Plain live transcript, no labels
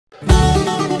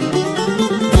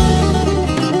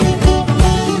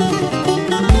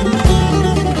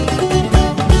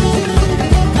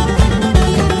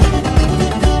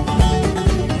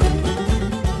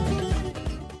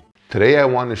Today I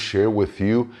want to share with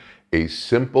you a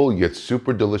simple yet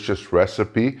super delicious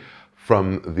recipe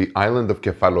from the island of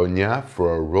Kefalonia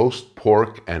for a roast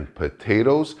pork and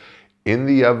potatoes in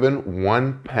the oven,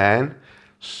 one pan.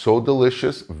 So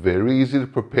delicious, very easy to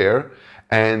prepare,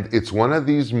 and it's one of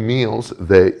these meals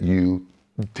that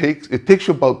it takes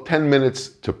you about 10 minutes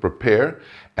to prepare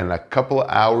and a couple of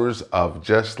hours of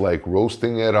just like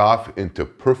roasting it off into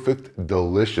perfect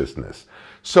deliciousness.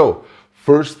 So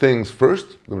first things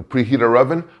first, I'm going to preheat our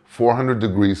oven, 400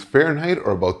 degrees Fahrenheit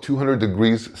or about 200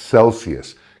 degrees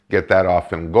Celsius. Get that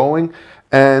off and going,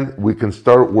 and we can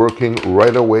start working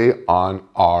right away on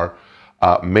our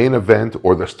main event,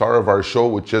 or the star of our show,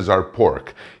 which is our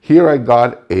pork. Here I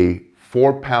got a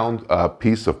 4-pound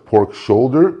piece of pork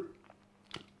shoulder.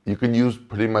 You can use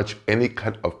pretty much any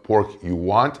cut of pork you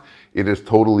want. It is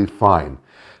totally fine.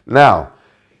 Now,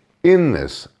 in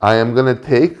this, I am going to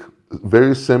take,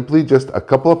 very simply, just a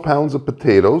couple of pounds of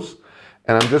potatoes,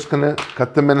 and I'm just going to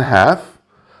cut them in half,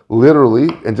 literally,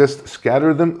 and just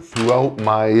scatter them throughout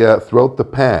throughout the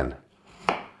pan.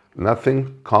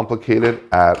 Nothing complicated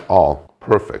at all.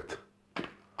 Perfect.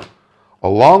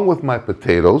 Along with my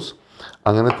potatoes,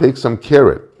 I'm going to take some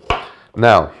carrot.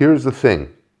 Now, here's the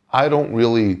thing. I don't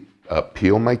really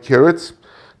peel my carrots.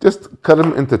 Just cut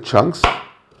them into chunks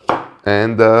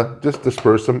and just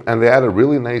disperse them. And they add a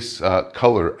really nice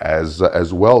color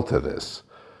as well to this.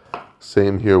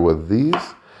 Same here with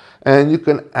these. And you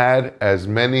can add as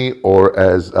many or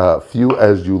as few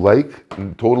as you like.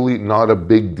 Totally not a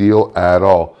big deal at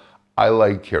all. I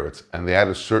like carrots, and they add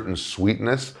a certain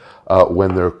sweetness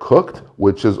when they're cooked,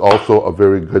 which is also a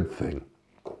very good thing.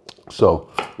 So,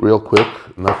 real quick,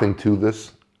 nothing to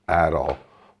this at all.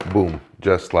 Boom,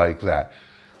 just like that.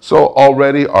 So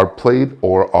already our plate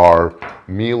or our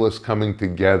meal is coming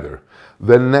together.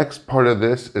 The next part of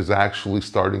this is actually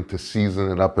starting to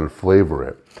season it up and flavor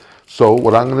it. So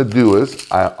what I'm going to do is,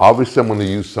 obviously I'm going to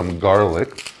use some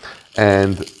garlic,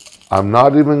 and I'm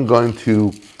not even going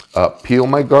to peel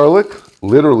my garlic.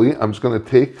 Literally, I'm just going to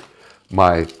take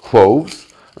my cloves.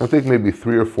 I'll take maybe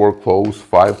 3 or 4 cloves,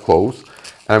 5 cloves,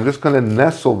 and I'm just going to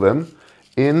nestle them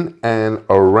in and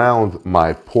around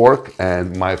my pork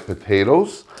and my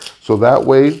potatoes. So that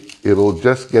way, it'll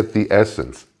just get the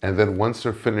essence. And then once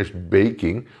they're finished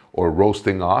baking or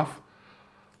roasting off,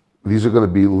 these are going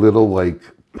to be little like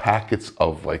packets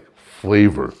of like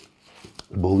flavor.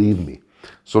 Believe me.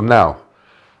 So now,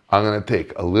 I'm going to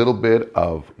take a little bit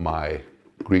of my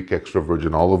Greek extra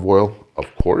virgin olive oil,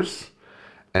 of course,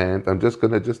 and I'm just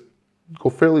going to go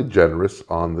fairly generous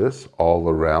on this all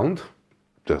around,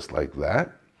 just like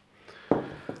that.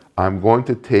 I'm going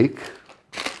to take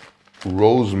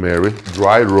rosemary,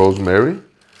 dried rosemary,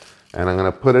 and I'm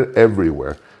going to put it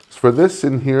everywhere. So for this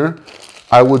in here,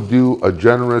 I would do a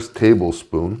generous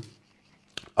tablespoon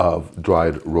of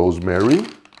dried rosemary.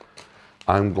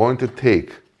 I'm going to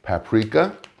take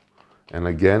paprika, and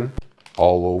again,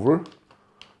 all over.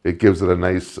 It gives it a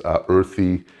nice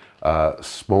earthy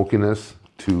smokiness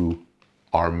to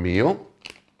our meal.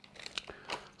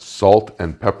 Salt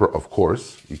and pepper, of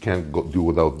course. You can't do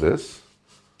without this.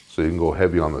 So you can go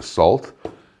heavy on the salt.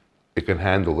 It can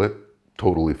handle it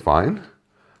totally fine.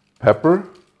 Pepper.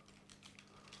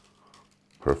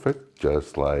 Perfect,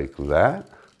 just like that.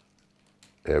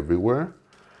 Everywhere.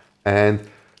 And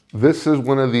this is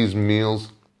one of these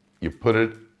meals, you put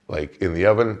it like in the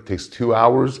oven, it takes 2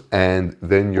 hours, and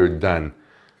then you're done.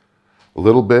 A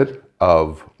little bit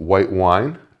of white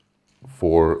wine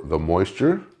for the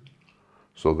moisture.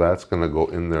 So that's gonna go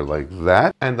in there like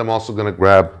that. And I'm also gonna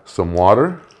grab some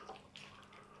water,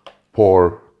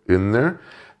 pour in there.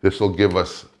 This will give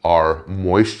us our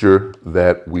moisture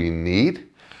that we need.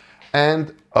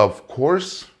 And of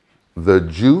course, the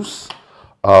juice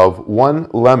of 1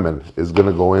 lemon is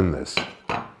gonna go in this,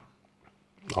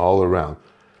 all around.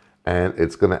 And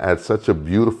it's gonna add such a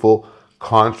beautiful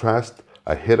contrast,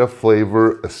 a hit of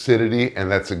flavor, acidity,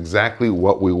 and that's exactly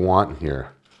what we want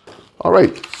here. All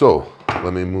right, so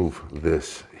let me move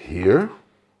this here.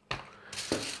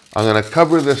 I'm gonna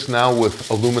cover this now with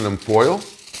aluminum foil,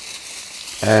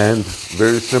 and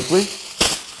very simply,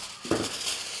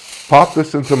 pop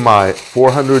this into my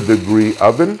 400-degree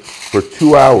oven for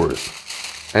 2 hours.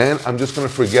 And I'm just gonna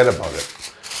forget about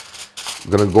it. I'm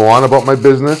gonna go on about my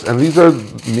business, and these are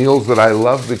meals that I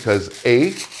love because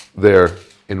A, they're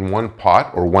in one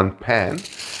pot or one pan,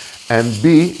 and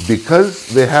B, because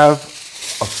they have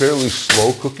a fairly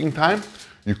slow cooking time,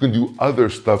 you can do other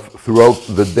stuff throughout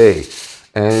the day,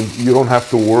 and you don't have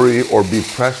to worry or be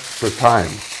pressed for time.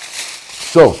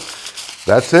 So,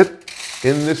 that's it.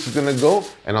 In this is gonna go,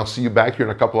 and I'll see you back here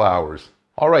in a couple of hours.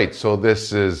 All right, so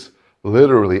this is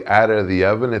literally out of the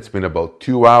oven. It's been about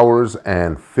 2 hours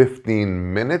and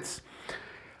 15 minutes.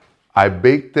 I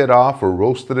baked it off or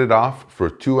roasted it off for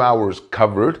 2 hours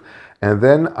covered. And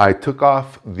then I took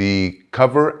off the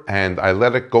cover and I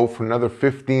let it go for another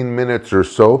 15 minutes or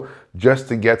so just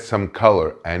to get some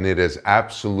color. And it is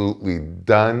absolutely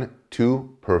done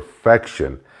to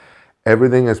perfection.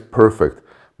 Everything is perfect.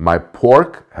 My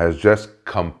pork has just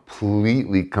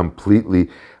completely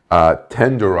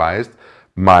tenderized.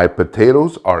 My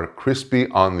potatoes are crispy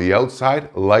on the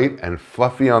outside, light and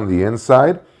fluffy on the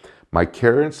inside. My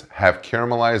carrots have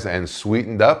caramelized and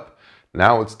sweetened up.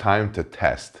 Now it's time to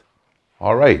test.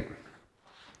 All right,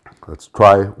 let's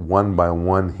try one by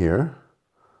one here.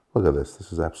 Look at this.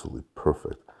 This is absolutely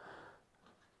perfect.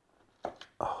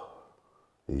 Oh,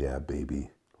 yeah, baby.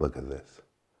 Look at this.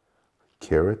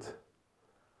 Carrot.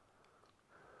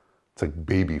 It's like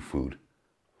baby food.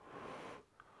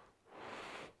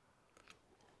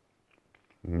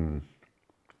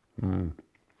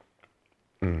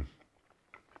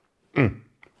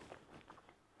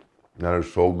 That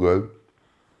is so good.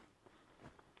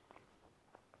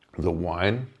 The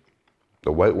wine,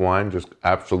 the white wine just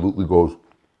absolutely goes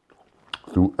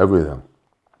through everything.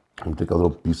 I'm take a little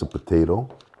piece of potato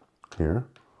here,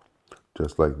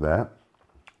 just like that.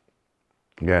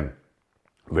 Again,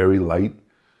 very light,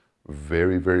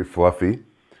 very fluffy.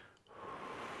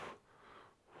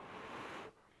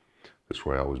 This is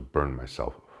where I always burn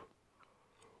myself.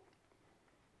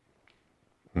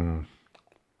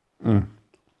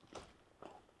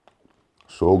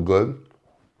 So good.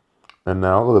 And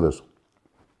now look at this.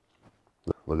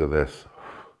 Look at this.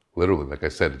 Literally, like I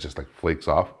said, it just like flakes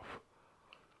off.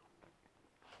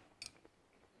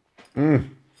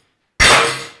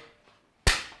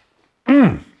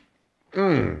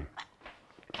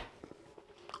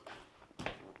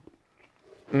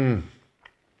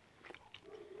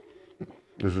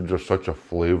 This is just such a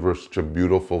flavor, such a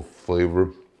beautiful flavor,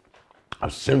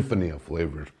 a symphony of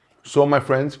flavors. So my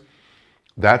friends,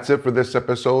 that's it for this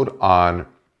episode on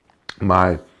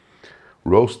my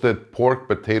roasted pork,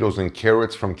 potatoes, and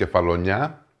carrots from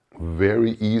Kefalonia.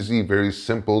 Very easy, very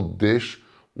simple dish.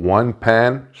 One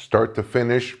pan, start to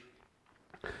finish.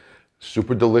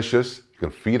 Super delicious. You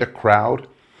can feed a crowd.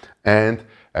 And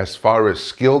as far as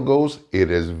skill goes,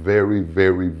 it is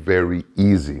very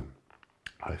easy.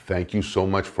 I thank you so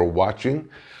much for watching.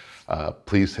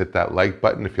 Please hit that like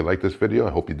button if you like this video.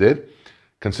 I hope you did.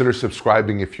 Consider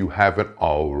subscribing if you haven't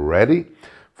already.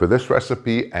 For this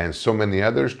recipe and so many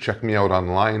others, check me out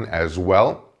online as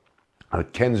well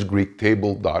at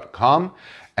kensgreektable.com.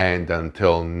 And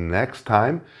until next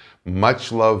time,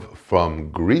 much love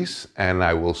from Greece, and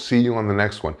I will see you on the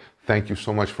next one. Thank you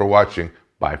so much for watching.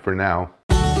 Bye for now.